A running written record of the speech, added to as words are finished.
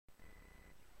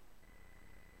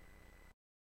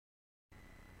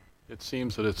It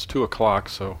seems that it's 2 o'clock,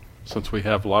 so since we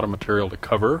have a lot of material to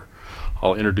cover,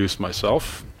 I'll introduce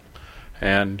myself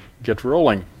and get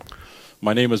rolling.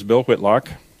 My name is Bill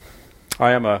Whitlock.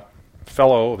 I am a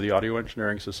fellow of the Audio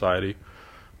Engineering Society.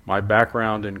 My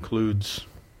background includes,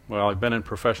 well, I've been in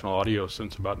professional audio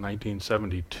since about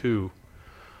 1972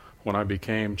 when I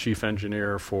became chief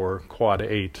engineer for Quad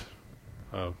 8,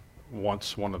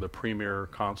 once one of the premier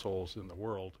consoles in the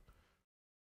world.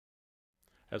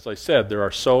 As I said, there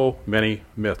are so many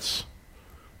myths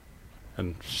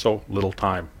and so little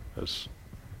time, as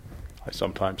I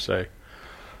sometimes say.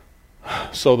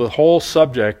 So the whole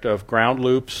subject of ground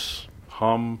loops,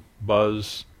 hum,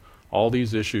 buzz, all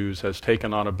these issues has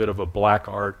taken on a bit of a black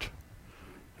art,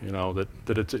 you know,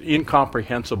 that it's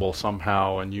incomprehensible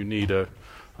somehow, and you need a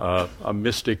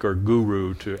mystic or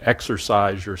guru to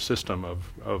exercise your system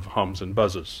of hums and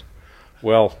buzzes.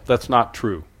 Well, that's not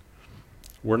true.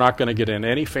 We're not going to get in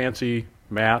any fancy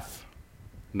math,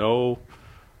 no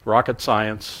rocket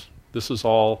science. This is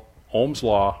all Ohm's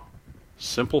law,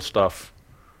 simple stuff,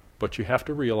 but you have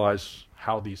to realize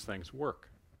how these things work.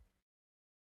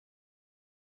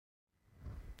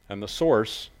 And the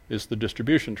source is the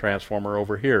distribution transformer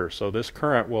over here. So this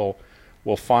current will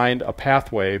find a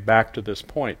pathway back to this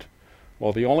point.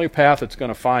 Well, the only path it's going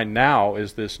to find now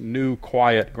is this new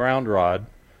quiet ground rod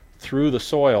through the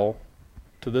soil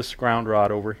to this ground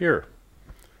rod over here.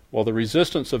 Well, the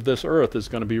resistance of this earth is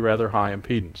going to be rather high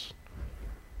impedance.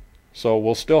 So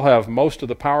we'll still have most of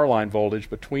the power line voltage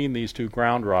between these two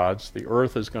ground rods. The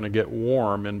earth is going to get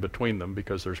warm in between them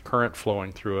because there's current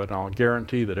flowing through it, and I'll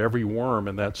guarantee that every worm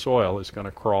in that soil is going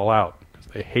to crawl out because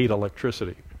they hate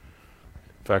electricity.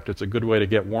 In fact, it's a good way to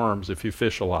get worms if you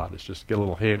fish a lot. It's just get a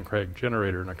little hand crank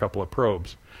generator and a couple of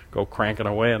probes. Go cranking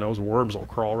away and those worms will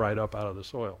crawl right up out of the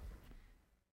soil.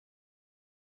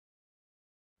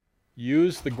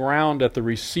 Use the ground at the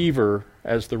receiver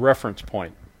as the reference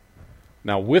point.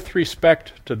 Now, with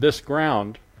respect to this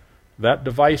ground, that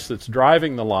device that's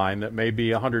driving the line that may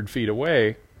be 100 feet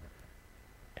away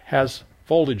has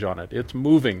voltage on it. It's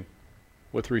moving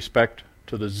with respect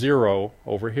to the zero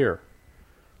over here.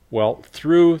 Well,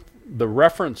 through the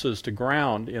references to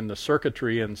ground in the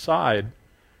circuitry inside,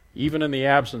 even in the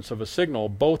absence of a signal,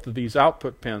 both of these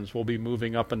output pins will be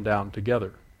moving up and down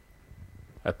together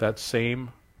at that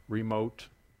same remote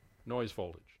noise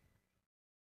voltage.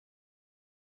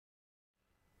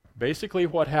 Basically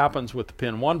what happens with the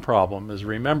pin 1 problem is,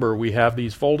 remember, we have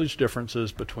these voltage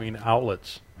differences between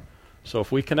outlets. So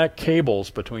if we connect cables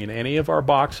between any of our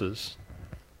boxes,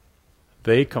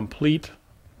 they complete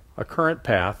a current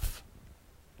path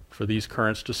for these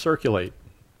currents to circulate.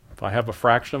 If I have a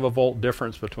fraction of a volt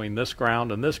difference between this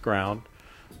ground and this ground,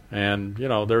 and you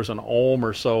know there's an ohm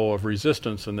or so of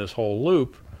resistance in this whole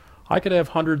loop, I could have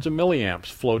hundreds of milliamps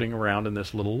floating around in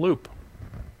this little loop.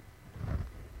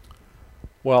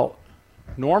 Well,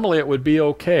 normally it would be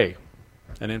okay.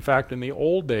 And in fact, in the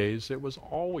old days, it was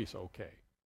always okay.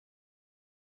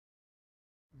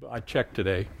 I checked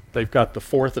today. They've got the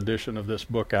 4th edition of this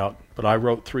book out, but I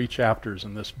wrote 3 chapters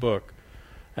in this book.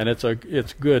 And it's a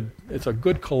good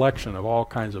collection of all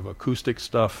kinds of acoustic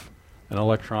stuff and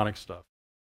electronic stuff.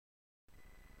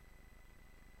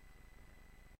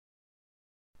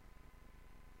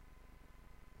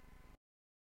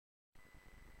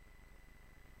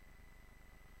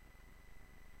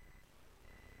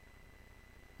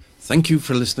 Thank you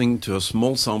for listening to a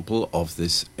small sample of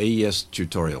this AES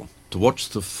tutorial. To watch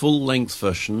the full-length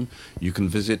version, you can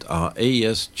visit our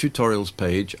AES tutorials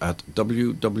page at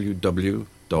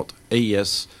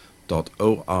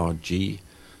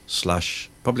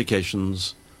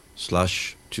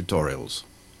www.aes.org/publications/tutorials.